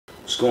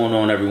What's going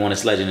on, everyone?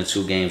 It's Legend of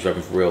Two Games,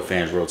 repping for real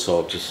fans, real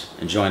talk. Just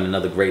enjoying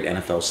another great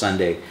NFL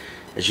Sunday.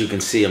 As you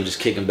can see, I'm just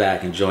kicking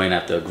back, enjoying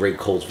after a great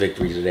Colts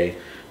victory today.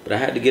 But I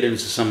had to get into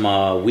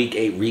some Week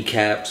 8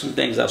 recap, some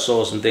things I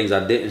saw, some things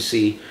I didn't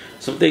see,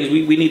 some things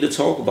we need to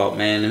talk about,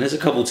 man. And there's a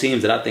couple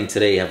teams that I think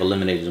today have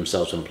eliminated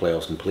themselves from the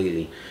playoffs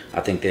completely.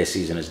 I think their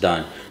season is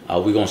done.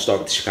 We're going to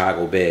start with the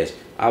Chicago Bears.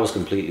 I was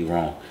completely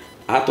wrong.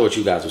 I thought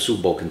you guys were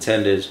Super Bowl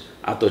contenders.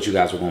 I thought you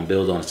guys were going to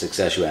build on the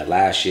success you had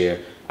last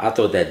year. I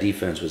thought that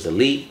defense was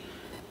elite.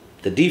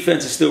 The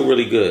defense is still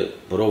really good,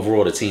 but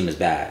overall the team is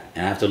bad.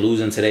 And after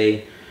losing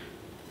today,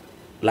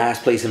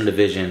 last place in the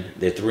division,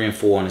 they're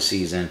 3-4 in the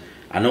season.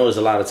 I know there's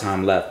a lot of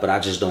time left, but I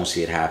just don't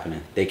see it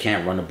happening. They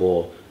can't run the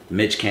ball.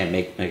 Mitch can't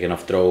make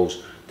enough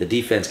throws. The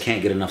defense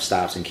can't get enough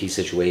stops in key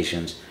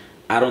situations.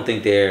 I don't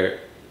think they're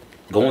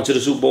going to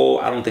the Super Bowl.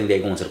 I don't think they're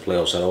going to the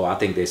playoffs at all. I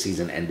think their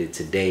season ended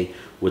today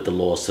with the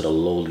loss to the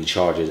lowly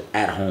Chargers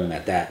at home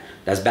at that.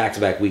 That's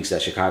back-to-back weeks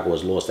that Chicago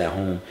has lost at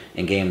home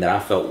in game that I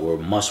felt were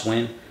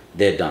must-win.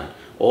 They're done.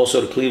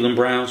 Also, the Cleveland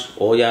Browns,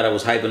 all y'all that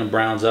was hyping the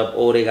Browns up,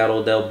 oh, they got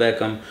Odell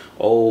Beckham,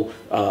 oh,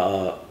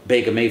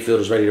 Baker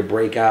Mayfield is ready to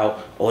break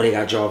out, oh, they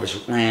got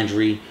Jarvis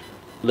Landry.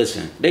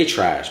 Listen, they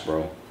trash,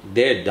 bro.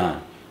 They're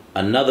done.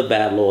 Another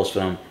bad loss for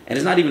them. And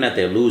it's not even that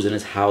they're losing,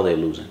 it's how they're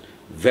losing.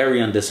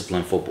 Very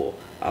undisciplined football.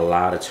 A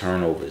lot of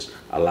turnovers,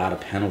 a lot of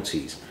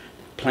penalties.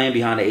 Playing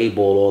behind the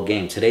 8-ball all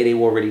game. Today they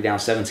were already down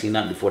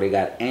 17-0 before they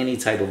got any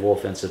type of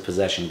offensive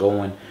possession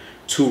going.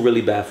 2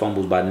 really bad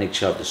fumbles by Nick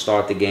Chubb to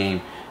start the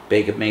game.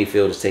 Baker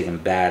Mayfield is taking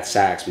bad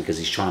sacks because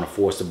he's trying to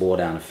force the ball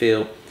down the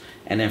field.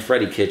 And then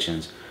Freddie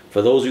Kitchens.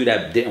 For those of you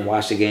that didn't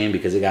watch the game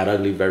because it got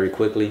ugly very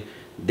quickly,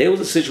 there was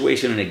a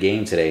situation in the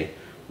game today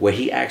where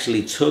he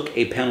actually took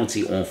a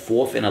penalty on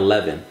 4th and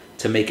 11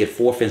 to make it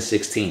 4th and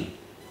 16.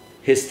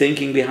 His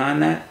thinking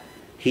behind that,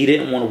 he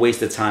didn't want to waste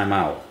the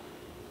timeout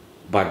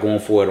by going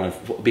for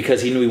it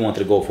because he knew he wanted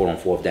to go for it on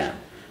 4th down.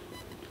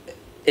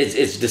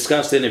 It's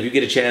disgusting. If you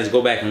get a chance,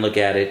 go back and look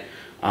at it.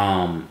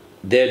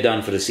 They're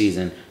done for the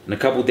season. And a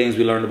couple things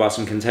we learned about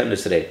some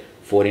contenders today.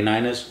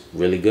 49ers,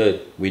 really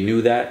good. We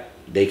knew that.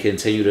 They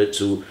continue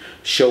to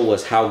show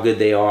us how good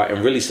they are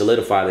and really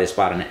solidify their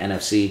spot in the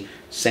NFC.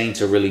 Saints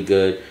are really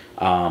good.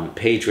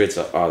 Patriots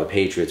are the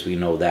Patriots. We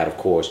know that, of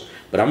course.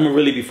 But I'm going to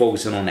really be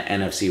focusing on the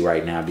NFC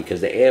right now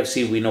because the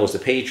AFC, we know it's the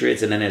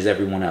Patriots, and then there's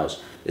everyone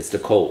else. It's the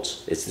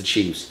Colts. It's the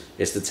Chiefs.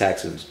 It's the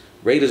Texans.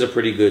 Raiders are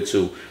pretty good,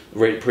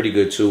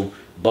 too.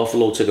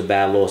 Buffalo took a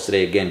bad loss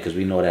today again because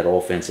we know that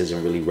offense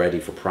isn't really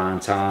ready for prime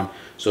time.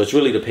 So it's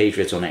really the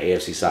Patriots on the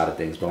AFC side of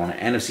things. But on the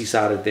NFC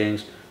side of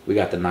things, we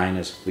got the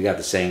Niners, we got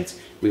the Saints,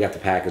 we got the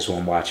Packers, who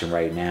I'm watching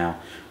right now.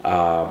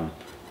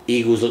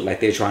 Eagles look like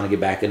they're trying to get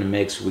back in the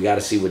mix. We got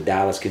to see what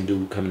Dallas can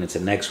do coming into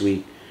next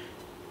week.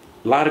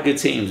 A lot of good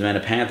teams, man. The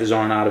Panthers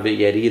aren't out of it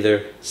yet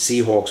either.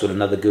 Seahawks with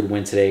another good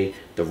win today.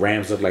 The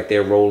Rams look like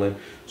they're rolling.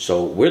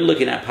 So we're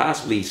looking at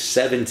possibly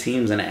 7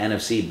 teams in the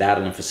NFC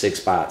battling for 6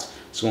 spots.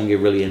 It's going to get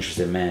really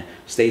interesting, man.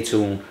 Stay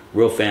tuned.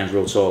 Real fans,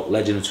 real talk.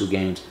 Legend of Two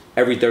Games.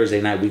 Every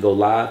Thursday night we go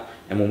live.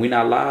 And when we're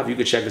not live, you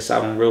can check us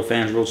out on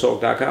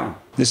realfansrealtalk.com.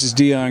 This is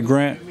Deion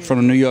Grant from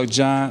the New York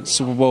Giants,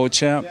 Super Bowl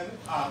champ.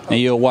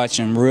 And you're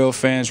watching Real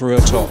Fans, Real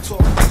Talk.